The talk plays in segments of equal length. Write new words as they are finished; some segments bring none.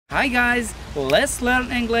Hi guys, let's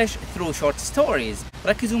learn English through short stories.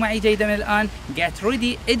 ركزوا معي جيدا من الآن. Get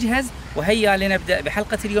ready، اجهز، وهيا لنبدأ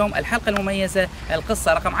بحلقة اليوم، الحلقة المميزة،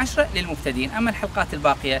 القصة رقم 10 للمبتدئين. أما الحلقات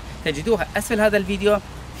الباقية تجدوها أسفل هذا الفيديو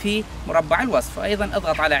في مربع الوصف. وأيضا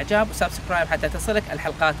اضغط على إعجاب وسبسكرايب حتى تصلك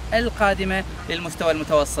الحلقات القادمة للمستوى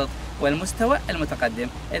المتوسط والمستوى المتقدم.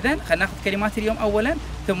 إذن خلينا ناخذ كلمات اليوم أولا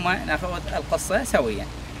ثم ناخذ القصة سويا.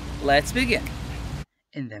 Let's begin.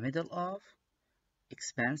 In the middle of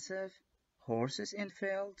expensive, horses in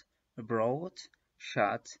field, brought,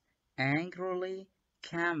 shut, angrily,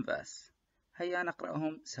 canvas. هيا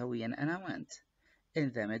نقرأهم سويا أنا وأنت.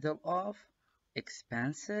 In the middle of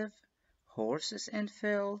expensive, horses in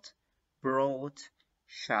field, brought,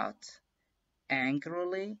 shut,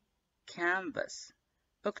 angrily, canvas.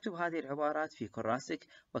 اكتب هذه العبارات في كراسك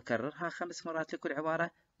وكررها 5 مرات لكل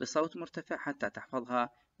عبارة بصوت مرتفع حتى تحفظها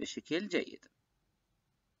بشكل جيد.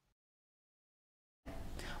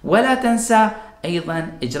 ولا تنسى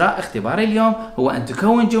أيضا إجراء اختبار اليوم، هو أن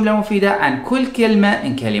تكون جملة مفيدة عن كل كلمة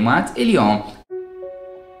من كلمات اليوم.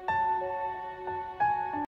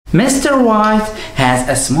 Mr. White has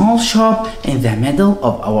a small shop in the middle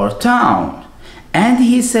of our town and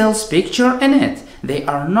he sells pictures in it. They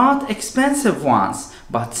are not expensive ones,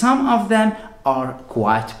 but some of them are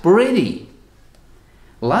quite pretty.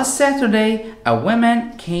 Last Saturday, a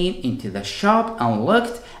woman came into the shop and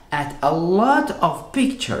looked at a lot of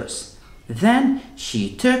pictures. Then she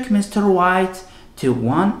took Mr. White to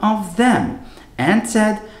one of them and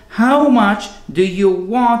said, "How much do you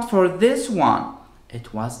want for this one?" It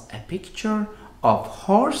was a picture of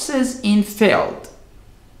horses in field.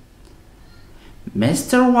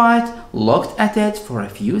 Mr. White looked at it for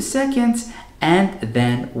a few seconds and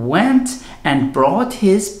then went and brought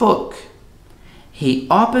his book. He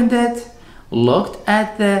opened it, looked at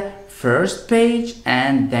the first page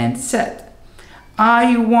and then said, "I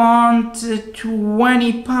want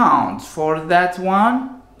 20 pounds for that one."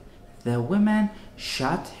 The woman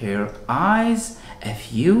shut her eyes a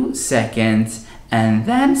few seconds and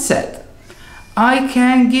then said, "I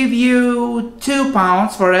can give you 2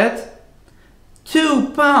 pounds for it." 2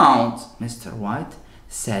 pounds, Mr. White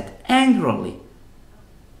said angrily.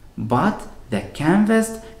 But the canvas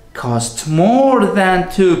cost more than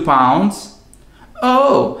 2 pounds.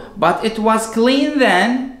 "Oh, but it was clean then,"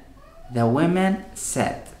 the woman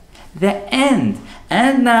said. The end.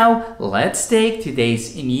 And now let's take today's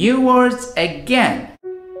new words again.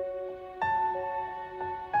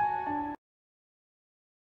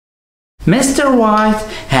 Mr. White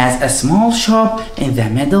has a small shop in the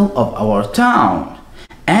middle of our town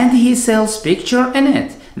and he sells pictures in it.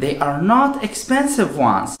 They are not expensive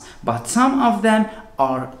ones, but some of them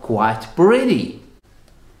are quite pretty.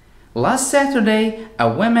 Last Saturday, a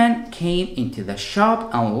woman came into the shop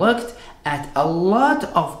and looked at a lot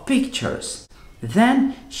of pictures. Then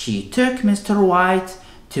she took Mr. White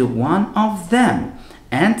to one of them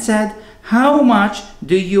and said, "How much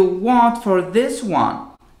do you want for this one?"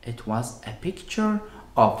 It was a picture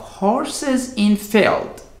of horses in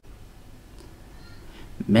field.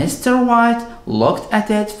 Mr. White looked at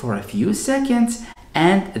it for a few seconds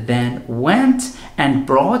and then went and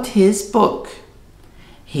brought his book.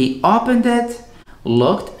 He opened it,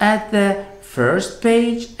 looked at the first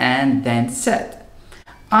page and then said,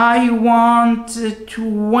 "I want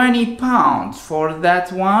 20 pounds for that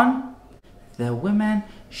one." The woman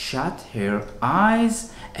shut her eyes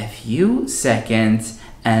a few seconds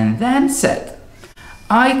and then said,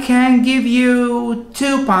 "I can give you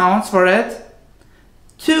 2 pounds for it."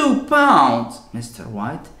 2 pounds, Mr.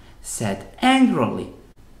 White said angrily.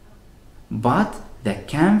 But the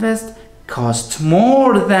canvas cost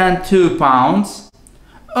more than 2 pounds.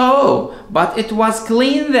 "Oh, but it was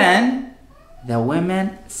clean then," the woman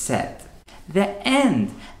said. The end.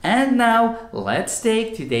 And now let's take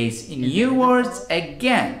today's new words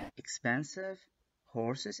again. Expensive,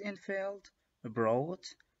 horses in field, brought,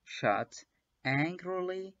 shut,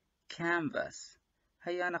 angrily, canvas.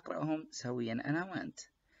 هيا نقرأهم سويا أنا وأنت.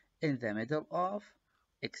 In the middle of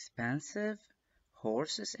expensive,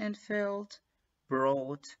 horses in field,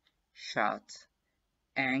 brought, shut,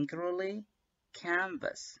 angrily,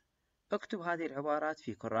 canvas. اكتب هذه العبارات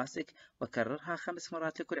في كراسك وكررها 5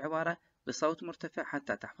 مرات لكل عبارة بصوت مرتفع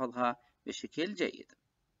حتى تحفظها بشكل جيد.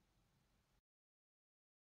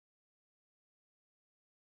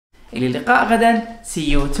 إلى اللقاء غدا. See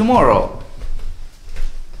you tomorrow.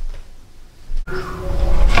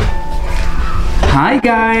 Hi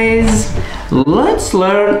guys, let's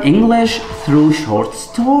learn English through short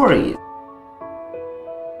stories.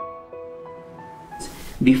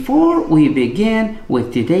 Before we begin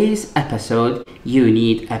with today's episode, you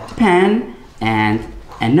need a pen and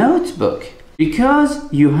a notebook because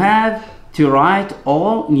you have to write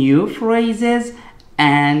all new phrases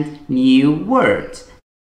and new words.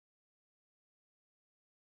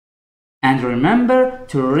 And remember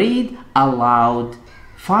to read aloud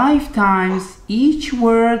 5 times each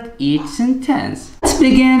word, each sentence. Let's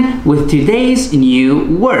begin with today's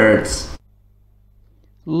new words.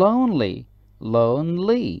 Lonely,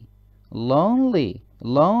 lonely, lonely,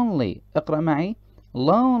 lonely. اقرأ معي.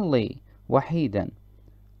 Lonely, وحيدا.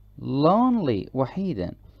 Lonely,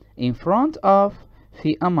 وحيدا. In front of,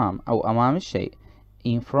 في أمام أو أمام الشيء.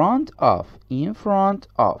 In front of, in front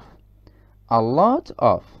of. A lot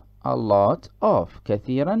of, a lot of.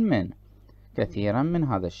 كثيرا من. كثيرا من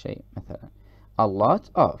هذا الشيء مثلا. A lot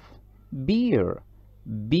of. Beer,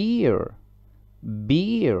 beer,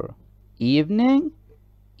 beer. Evening,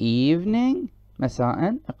 evening.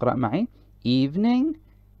 مساء. اقرأ معي. Evening,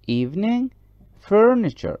 evening.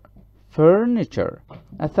 Furniture, furniture.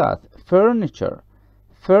 أثاث. Furniture,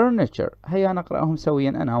 furniture. هيا نقرأهم سويا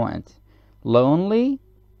أنا وأنت. Lonely,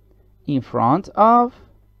 in front of,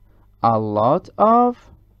 a lot of,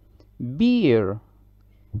 beer,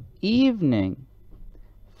 evening,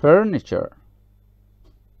 furniture.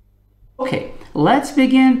 Okay, let's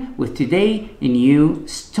begin with today's new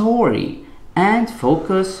story and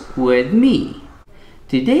focus with me.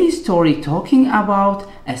 Today's story talking about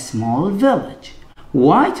a small village.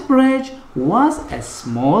 White Bridge was a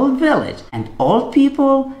small village and old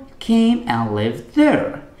people came and lived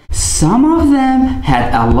there. Some of them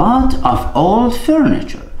had a lot of old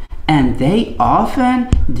furniture and they often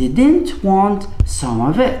didn't want some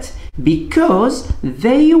of it because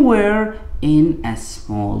they were in a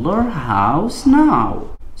smaller house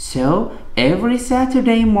now. So every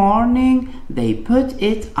Saturday morning they put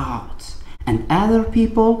it out and other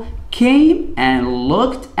people came and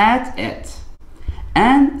looked at it.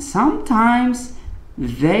 And sometimes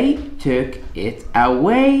they took it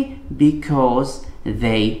away because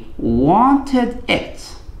they wanted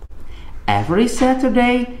it. Every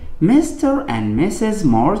Saturday, Mr. and Mrs.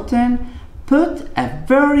 Martin put a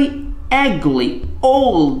very ugly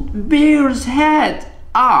old bear's head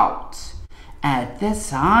out at the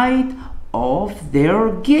side of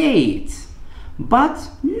their gate. But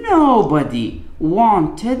nobody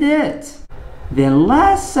wanted it. The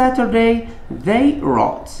last Saturday they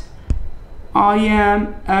wrote, "I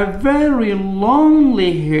am a very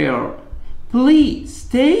lonely here. Please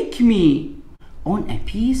take me," on a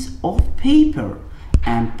piece of paper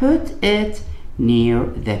and put it near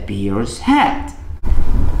the bear's head.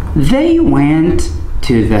 They went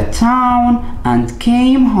to the town and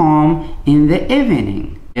came home in the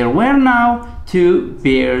evening. There were now 2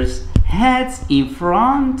 bears' heads in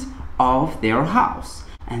front of their house,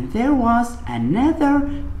 and there was another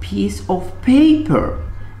piece of paper.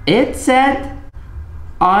 It said,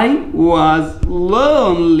 "I was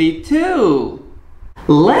lonely too."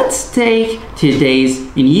 Let's take today's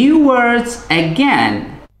new words again.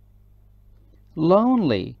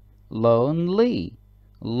 Lonely, lonely,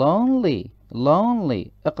 lonely,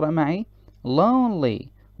 lonely. اقرأ معي.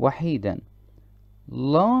 Lonely, وحيدا.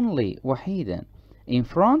 Lonely, وحيدا. In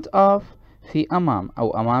front of, في أمام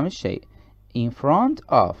أو أمام الشيء. In front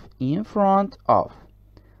of, in front of.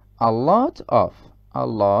 A lot of, a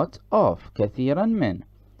lot of. كثيرا من.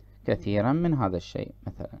 كثيرا من هذا الشيء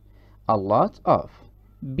مثلا. A lot of.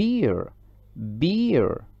 Beer,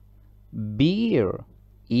 beer, beer.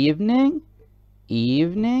 Evening,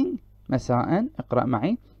 evening. مساء. اقرأ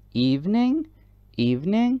معي. Evening,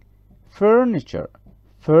 evening. Furniture,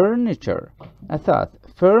 furniture. أثاث.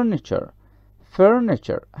 Furniture,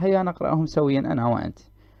 furniture. هيا نقرأهم سويا أنا وأنت.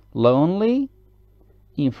 Lonely,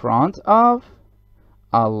 in front of,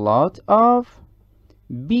 a lot of,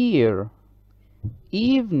 beer,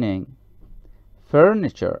 evening,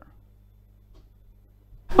 furniture.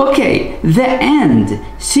 Okay, the end.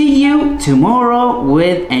 See you tomorrow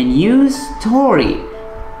with a new story.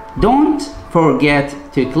 Don't forget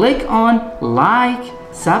to click on like,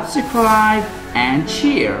 subscribe and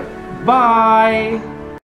share. Bye.